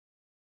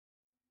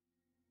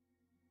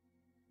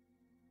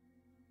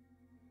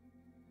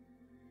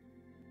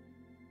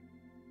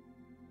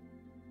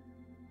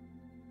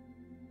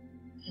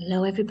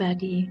Hello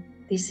everybody,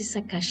 this is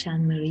AKASHA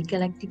ANNEMARIE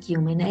Galactic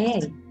Human AA.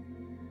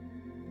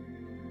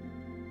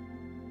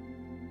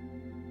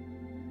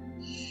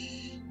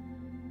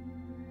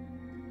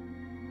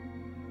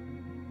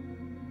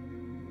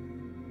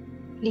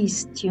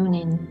 Please tune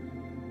in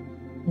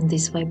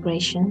this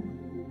vibration,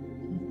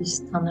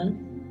 this tunnel.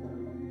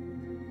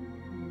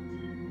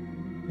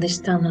 This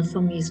tunnel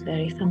for me is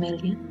very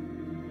familiar.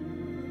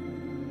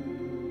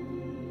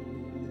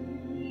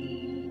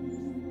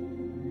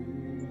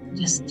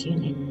 Just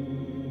tune in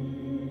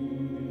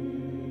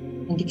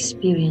and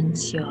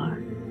experience your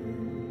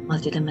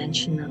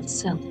multidimensional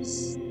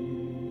selves.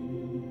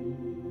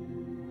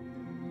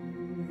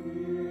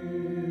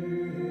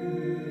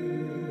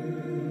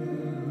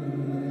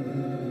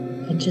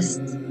 I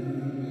just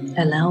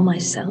allow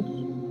myself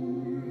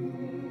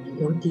to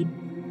go deep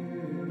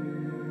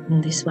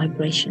in this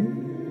vibration.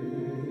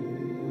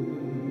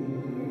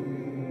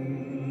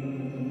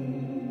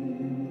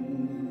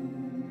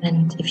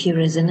 And if you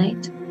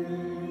resonate,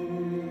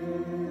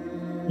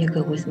 you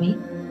go with me,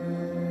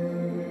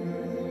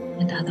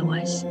 and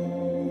otherwise,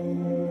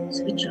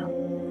 switch off.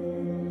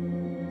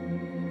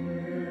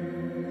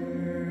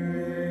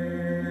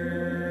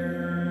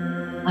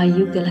 Are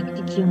you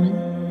galactic human?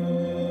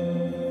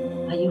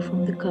 Are you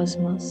from the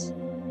cosmos?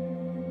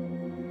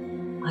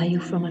 Are you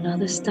from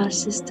another star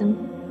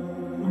system,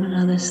 from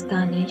another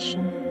star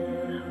nation,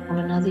 from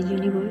another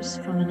universe,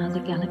 from another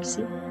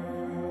galaxy?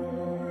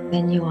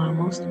 Then you are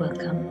most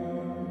welcome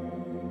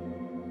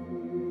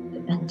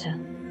to enter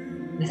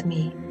with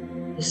me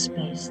this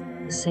space,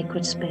 the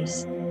sacred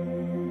space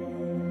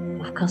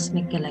of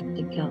cosmic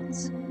galactic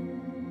codes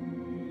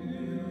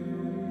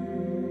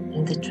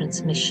in the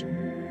transmission,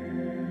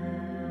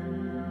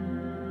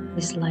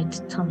 this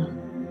light tunnel.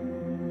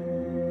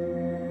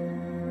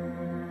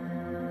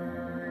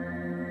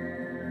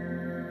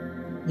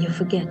 You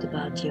forget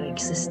about your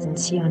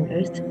existence here on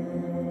Earth.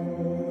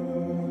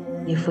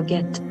 You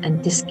forget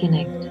and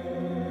disconnect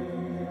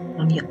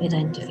from your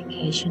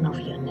identification of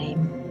your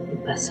name, your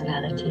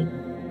personality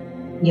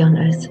here on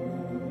Earth.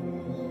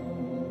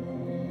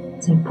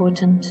 It's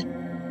important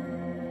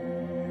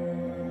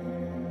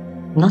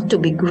not to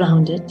be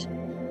grounded,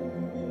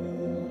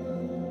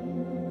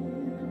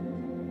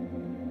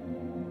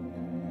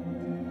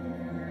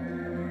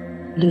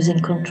 losing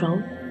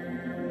control,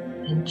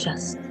 and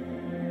just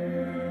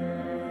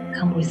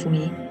come with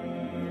me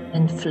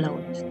and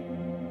float.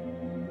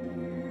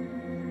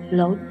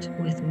 Float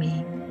with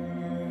me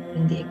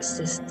in the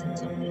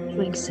existence of the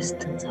true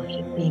existence of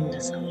your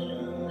beingness, of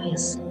your higher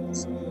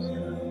selves, of your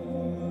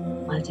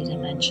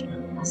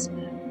multidimensional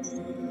aspects.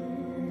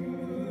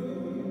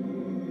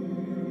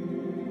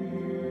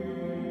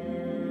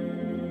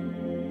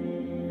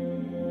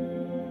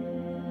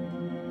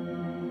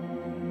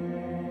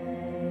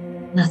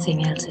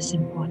 Nothing else is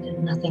important,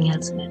 nothing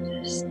else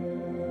matters.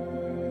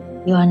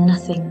 You are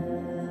nothing.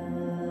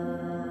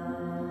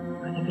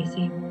 You are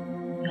everything.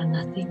 You are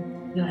nothing.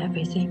 You are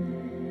everything.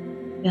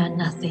 You are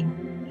nothing.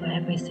 You are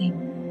everything.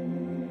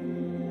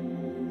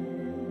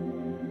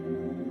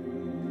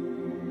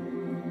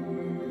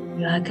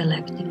 You are a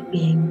galactic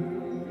being.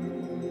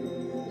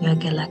 You are a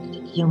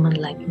galactic human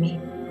like me.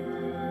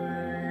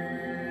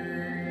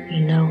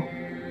 You know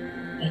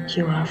that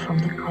you are from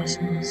the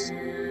cosmos.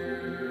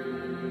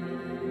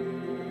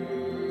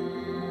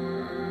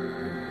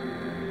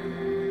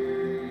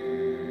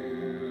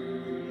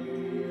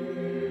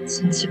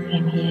 Since you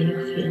came here, you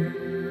feel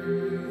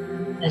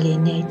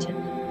alienated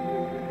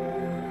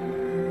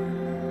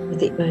with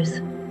the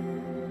earth.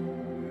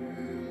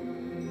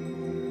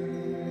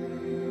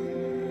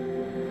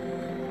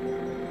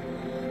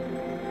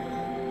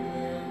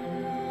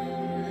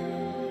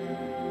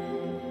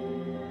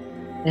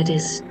 That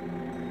is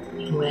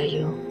where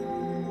you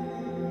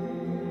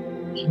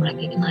can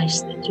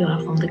recognize that you are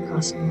from the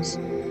cosmos.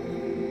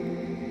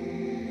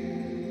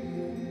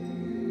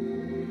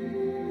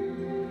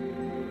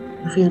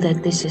 You feel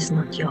that this is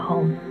not your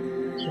home.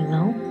 You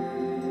know?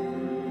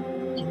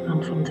 You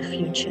come from the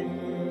future.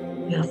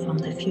 You are from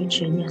the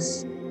future,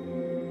 yes.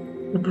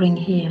 You bring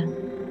here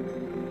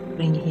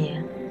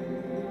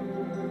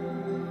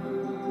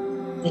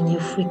the new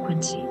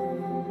frequency,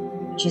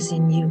 which is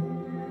in you,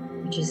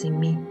 which is in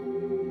me,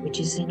 which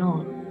is in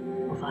all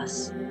of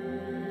us.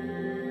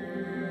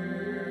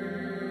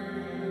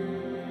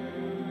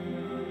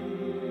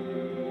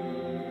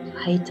 To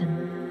heighten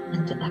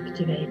and to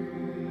activate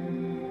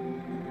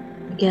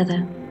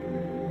together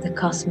the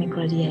cosmic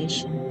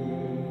radiation,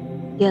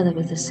 together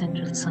with the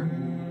central sun,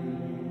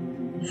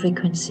 the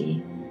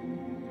frequency,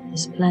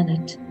 this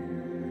planet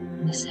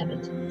and its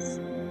inhabitants.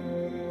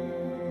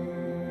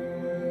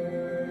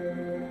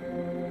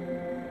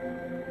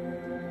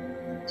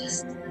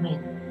 Just come in,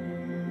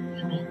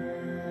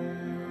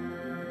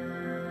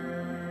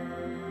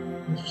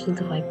 and feel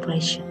the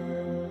vibration.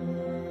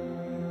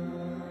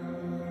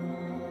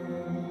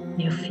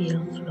 You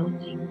feel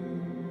floating.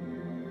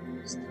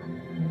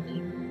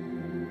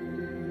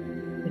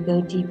 We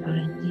go deeper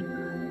and deeper.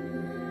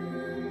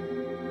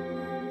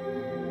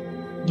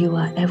 You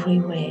are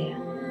everywhere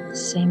at the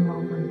same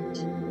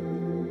moment.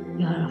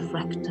 You are a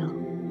fractal.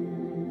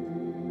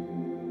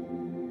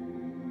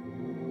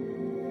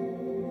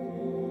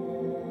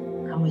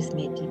 Come with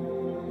me deep.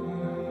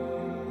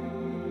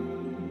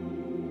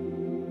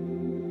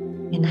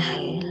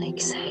 Inhale,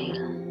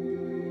 exhale.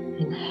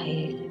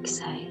 Inhale,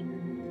 exhale.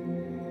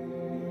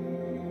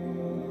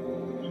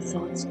 Your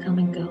thoughts come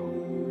and go.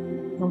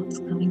 Thoughts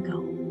come and go.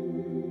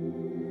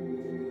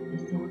 Your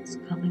thoughts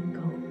come and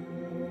go.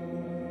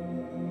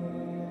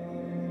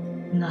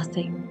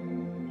 Nothing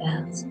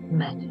else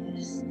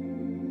matters.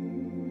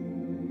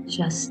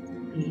 Just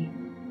be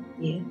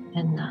here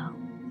and now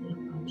with your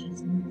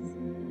consciousness.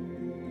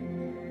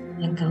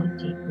 And go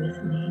deep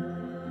with me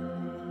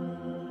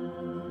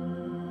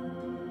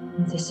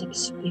in this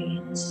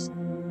experience.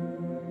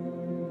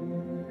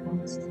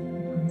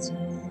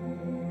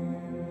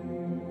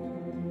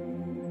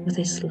 With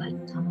this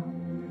light tunnel.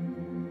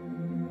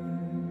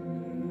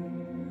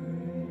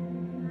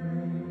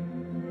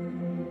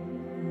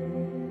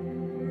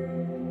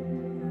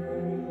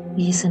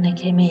 Isana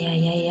keme ya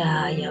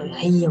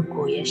heyo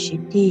koya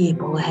shiti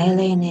bo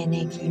hele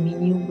nene kimi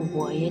ni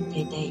kuboye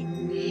tete.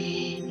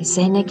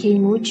 Isana ki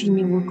muchi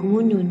ni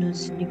wukumu no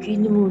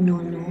snikini mu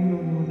no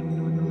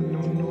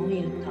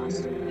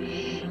yatas.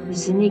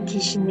 Isana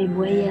kishine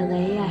boya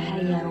leya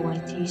haya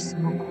watis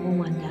moko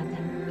wandada.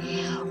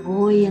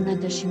 Oya na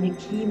dashine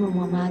kimo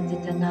mamate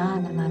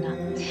tanana nana.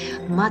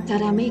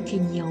 Matarame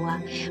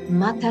kinyawa,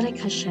 matare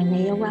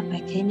kashanewa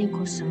pakene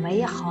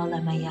kosumaya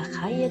halamaya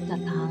haya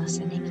tatana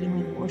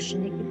senekimi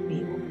poshineki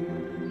pivo.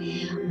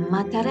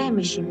 Matare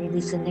mishini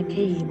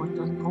liseneke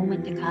moto tome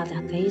te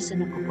kada face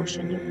na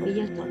koposhene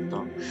poya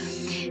toto.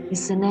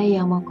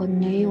 Isenaya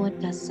makonei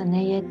wata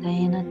senaya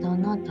taina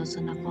tono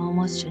tosana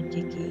komos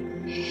shantiki.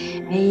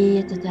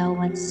 Ay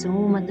tatawa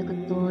suma de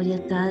kotoria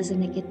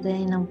taseneke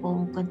taina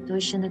pon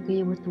kontushene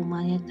kiyo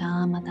tumaya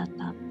tama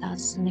tatata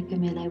seneke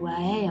melewa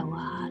ya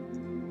wa.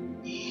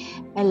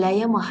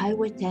 Elaya mahai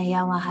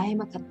wetaya mahai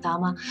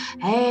makatama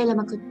hele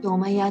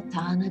makatoma ya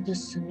tana de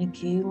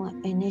suniki wa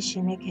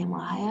enishine ke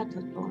mahaya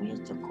to toya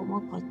to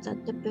como kota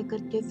te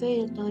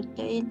pekative to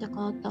te te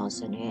kota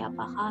sene ya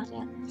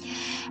bahara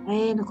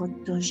no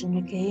koto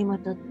shine ke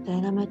mata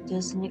tena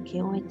mata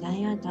suniki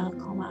wetaya ta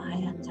koma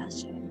haya ta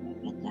shine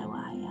meta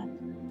waya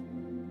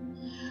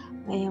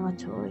ay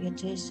mato ya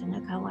te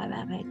sene ka wa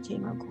ba te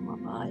ma kuma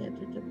ba ya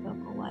to te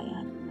ko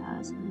waya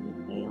ta sene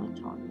ke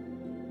oto.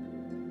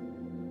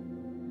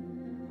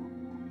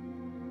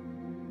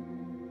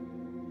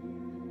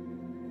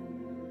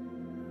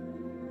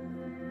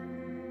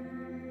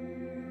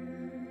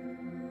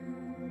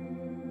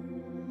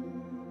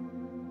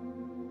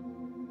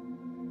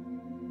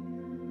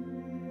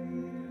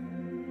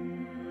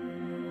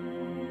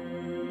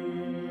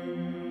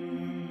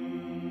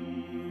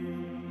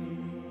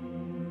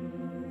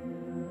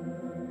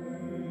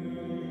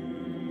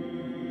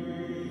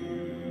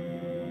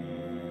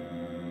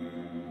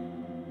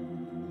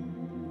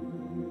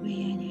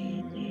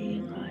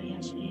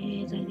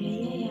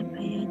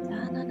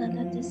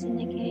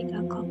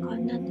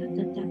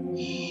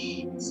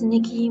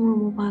 Siniki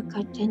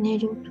mumubaka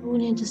teneru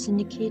tune to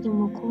siniki the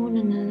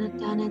mokuna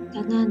natana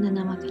tanana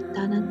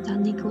namakatana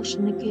taniko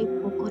shiniki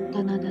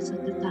pokotana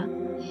dasatata.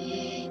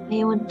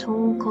 I want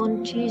to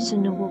contis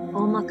in the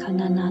wokoma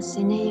kanana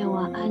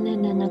sinewa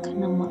anana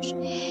kanamosh.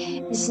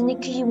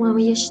 Isiniki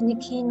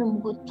wawayashniki no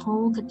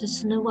goton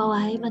katasinawa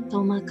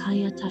haimatoma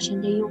kaya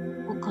tashin de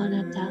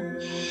yokokanata.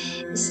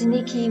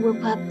 Isiniki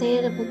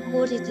wapate the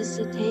pokori to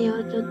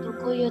siteo to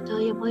tokoyo to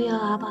yaboya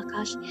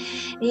abakash.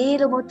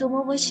 Ero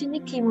motomo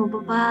washiniki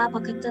mubaba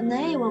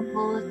bakatane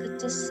wapo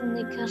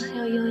katasinika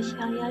yo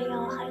shaya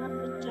haya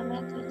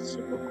pichamaka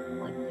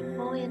shibuko the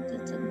boy at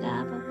the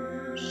dava.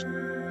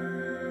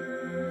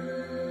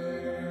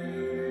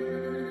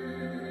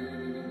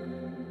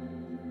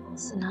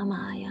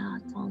 Sanamaya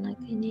tona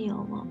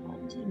kinio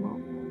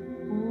mapatimo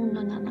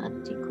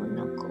unanatiko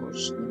na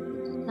koshni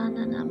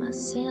nana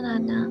masena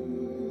na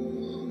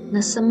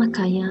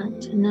nasamakaya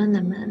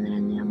tunana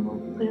mananya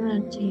mo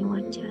pirati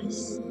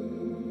wajas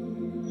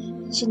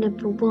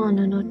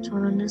chinapubono no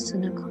torona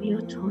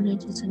sanakoyo tona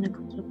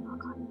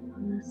jisanakotopaka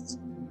nas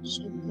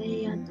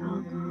sheteya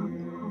taka.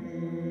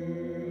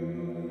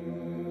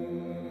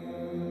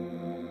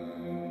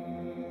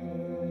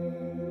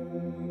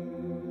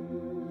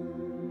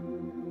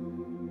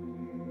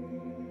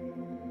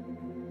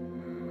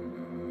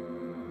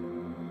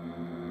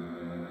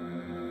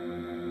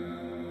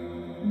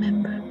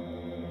 Remember,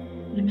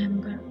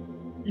 remember,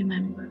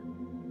 remember.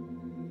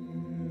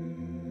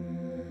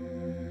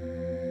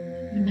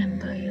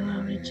 Remember your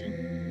origin.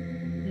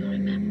 You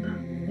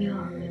remember your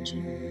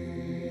origin.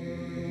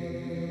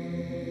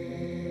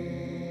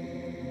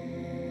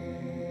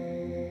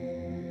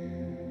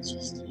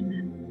 Just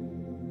remember.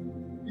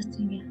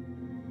 Nothing else.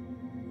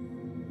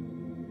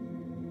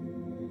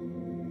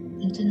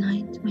 And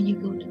tonight, when you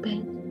go to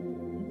bed,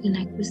 you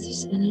connect with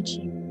this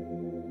energy.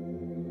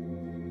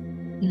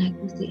 Connect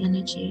with the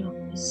energy of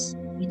this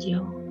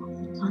video, of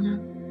the tunnel,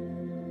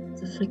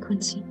 the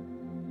frequency,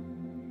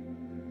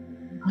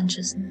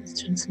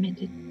 consciousness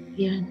transmitted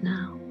here and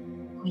now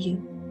for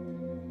you.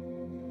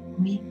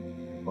 me,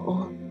 for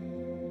all.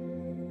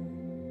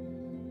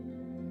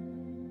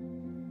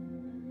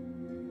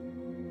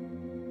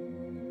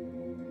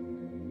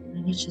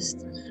 And you just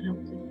start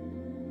floating,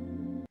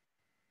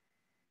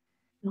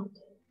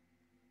 floating,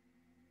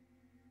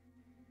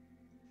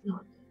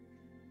 floating.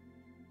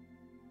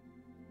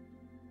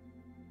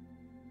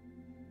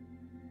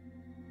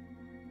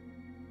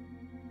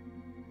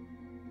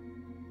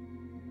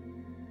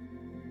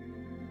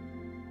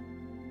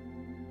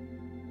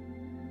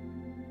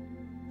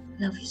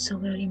 I love you so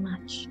very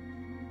much.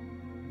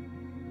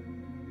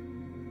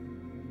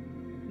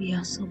 We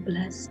are so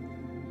blessed.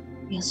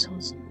 We are so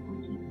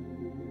supported.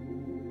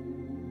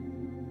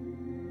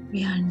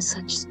 We are in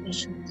such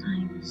special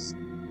times.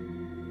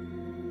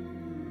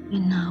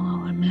 And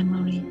now our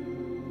memory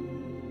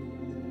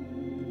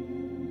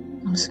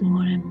becomes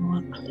more and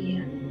more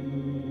clear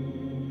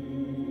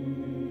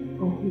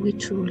for who we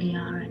truly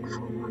are and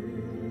for what.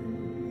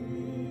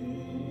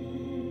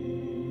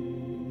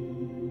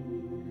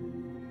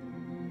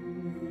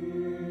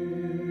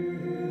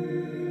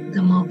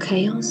 The more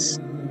chaos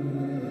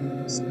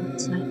is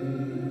outside,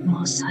 the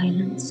more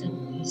silence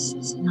and peace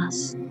is in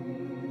us,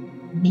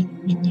 me,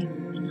 in you,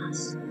 in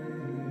us,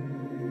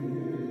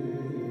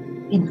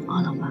 in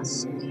all of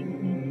us,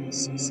 human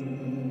races.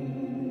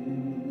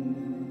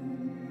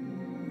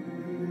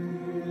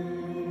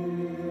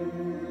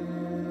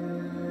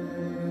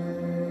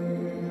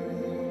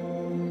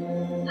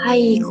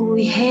 Hai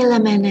kui hele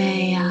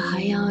mene ya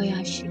hayao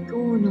ya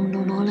shikuno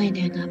no nole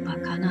ne na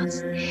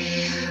bakanas.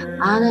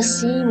 Ana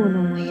simu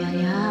no maya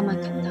ya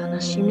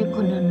makatana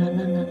shimiko no no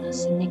no no no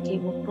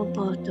sineke wo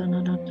popo to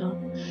no no to.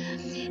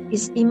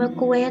 Is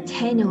imakuya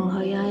teno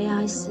haya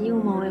ya siu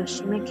mo ya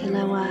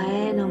shimekela wa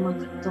no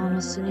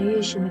makatono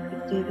sinu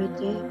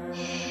shimikutu.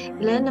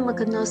 Ilena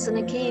makano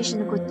sineke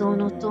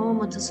shinakotono to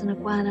moto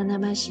sinakwana na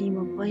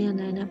mashimo poya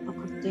na na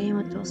pakote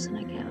moto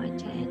sinakewa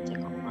jayete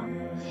ko.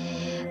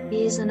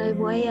 Is an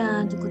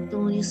Iwaya to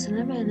Cotoni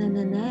Cinnamon and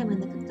the name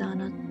and the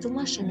Katana,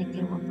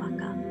 Tumashanike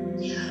Wapaka.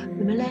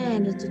 The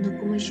Milan to the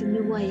Commission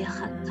Waya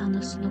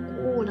Hatana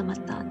Sunakula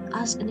Matan,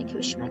 as an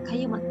Ekishma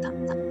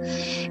Kayumatata.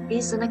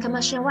 Is an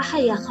Akamasha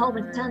Wahaya, how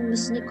and tan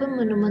Miss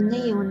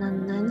Nikumaneo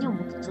and Nanyo,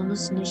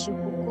 Tonus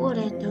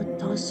Nishikure to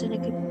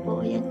Tosiniki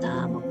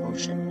Dama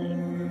Koshate.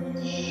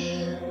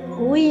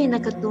 Hui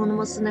Nakatona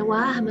was an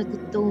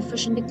Awahamato,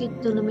 fishing the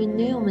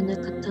Kituluminium and the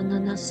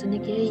Katana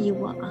Sinike, you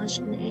were Ash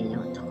and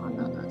Ayo.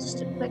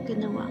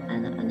 Stupekinawa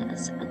ana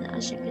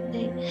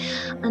ashakate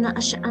ana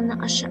asha ana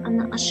asha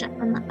ana asha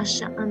ana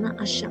asha ana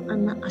asha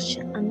ana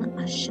asha ana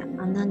asha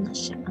ana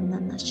nasha ana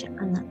nasha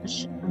ana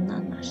asha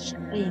ana nasha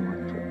ema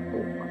to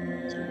over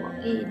tiwa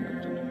eno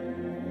to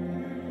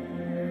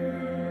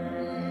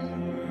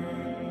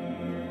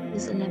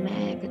isle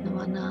meg no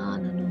ana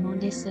no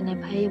nesene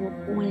pay wo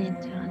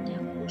point ane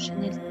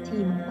kushne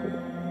team ko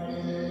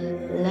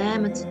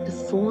Lammet the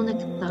phone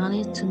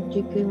katani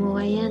tuntuku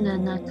moyana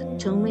na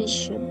katomi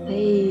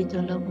shape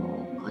to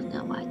lavo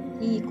kona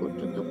wati ko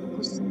to the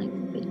kusna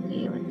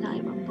bele wa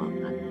taiwa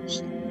papa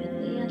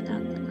shibele ya ta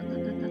ta ta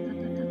ta ta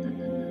ta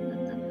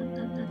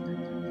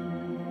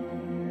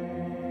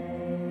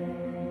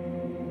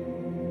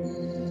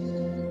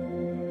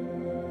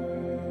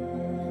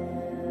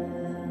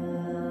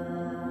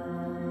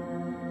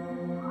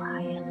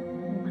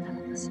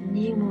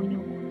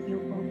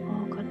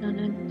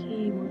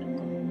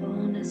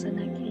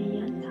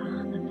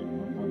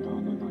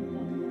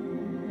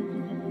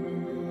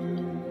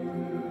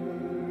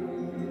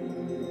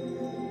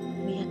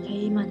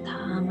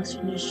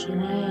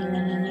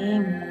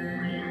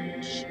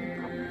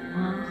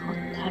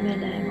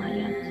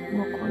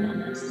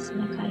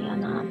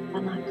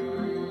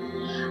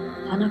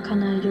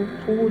Anakana yo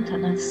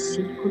putana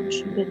si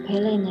kuchube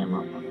pele ne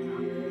mapaka.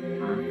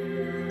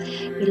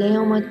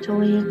 Ileo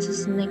matoya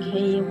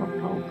tisneke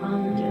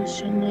wapaukan yo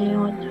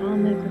sheneo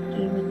atame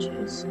kutuwa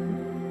chesu.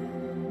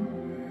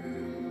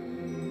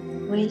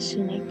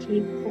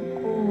 Waishineki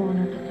poko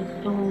na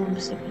tatatom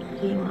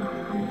sekitima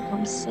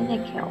hamtom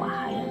seneke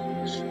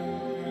wahayatish.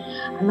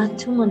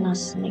 Amatuma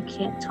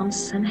seneke tom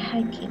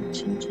senheke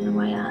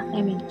chinchinwaya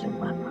emitu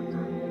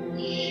wapaka.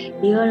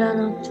 Yola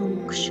no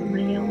tum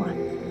kushumaya wapaka.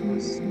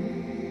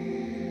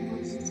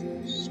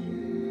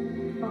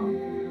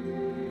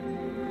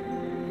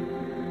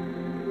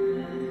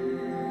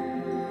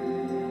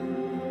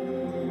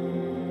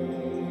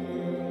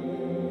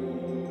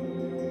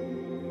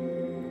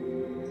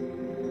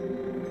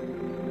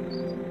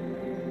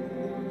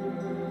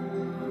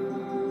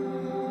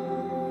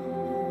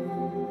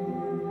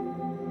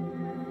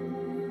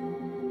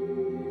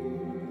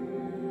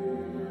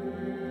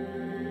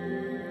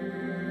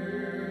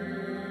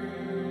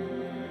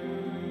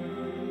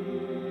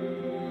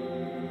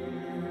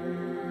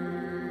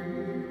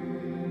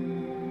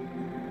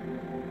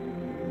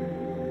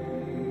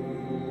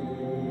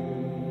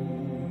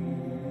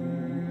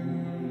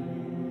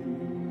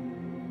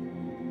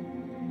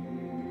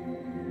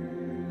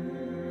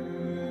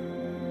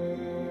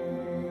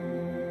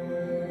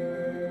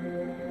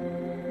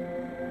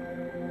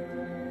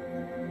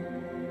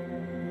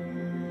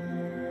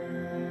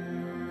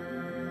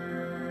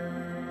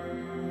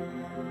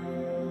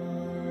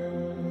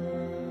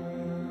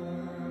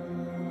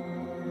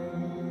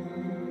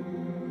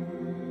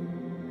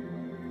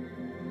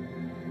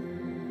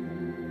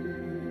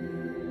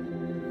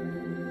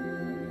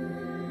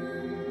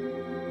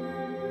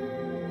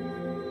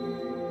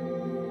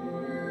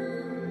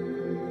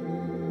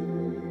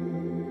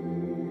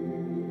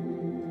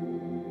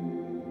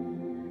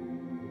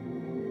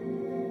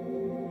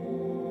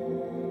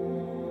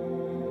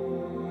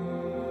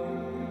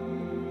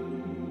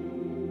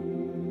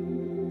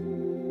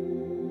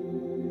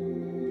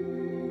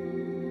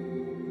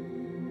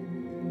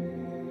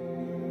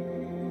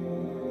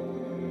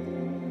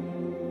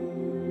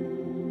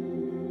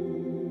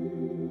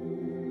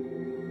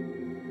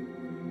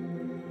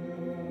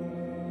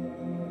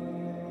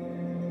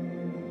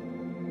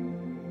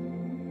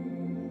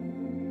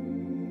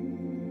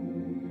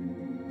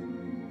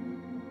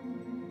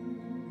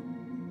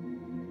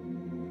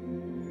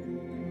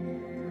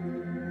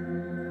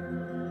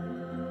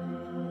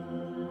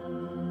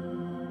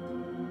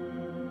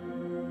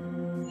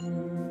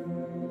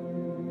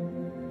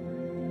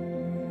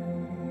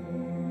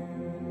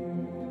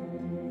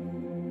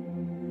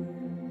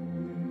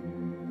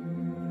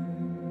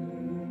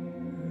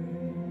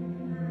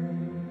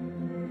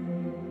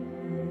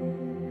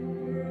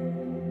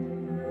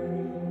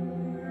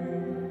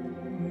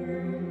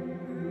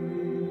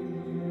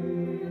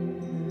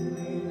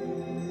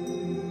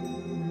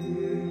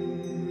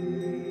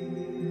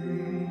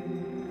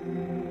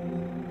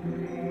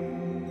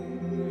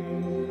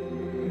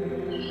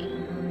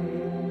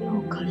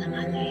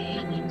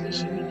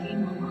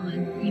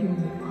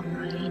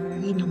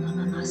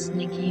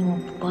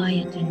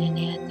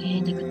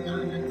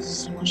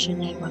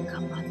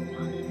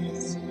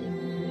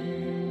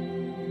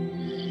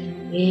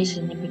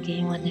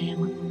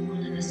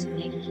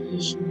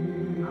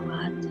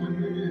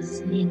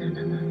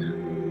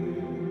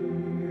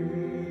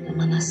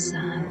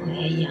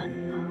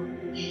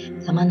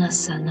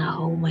 Tamanasana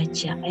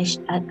homacha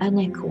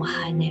aneku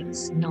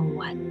no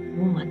one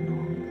woman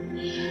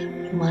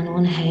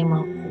Jumanon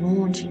hema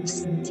kumujin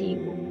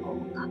sintiwo po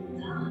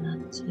kaptana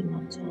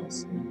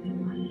timatos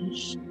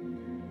nagawaish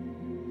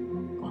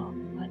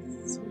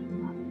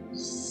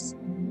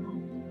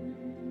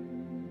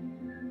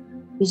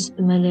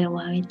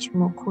Bismillah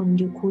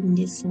Chimokundi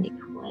kundi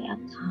sinikwaya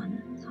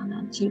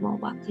tana jimo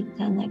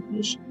wakitana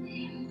gush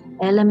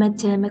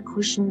elemeteme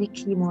kushindi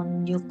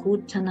kimon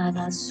yokutana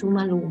da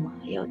sumaluma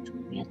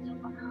yotumeta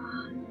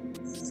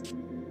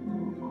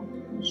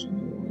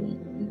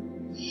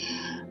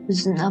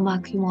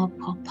Znabakimo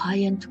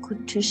papayan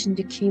kutushin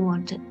the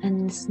kimon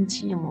and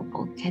sintimo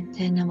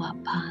boketena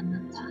mapana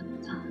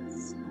tata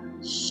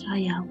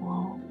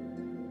shayawo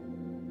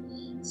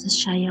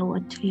Sashayawa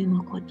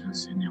Trima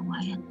Kotos and a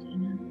Wyatt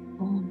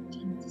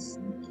Mountains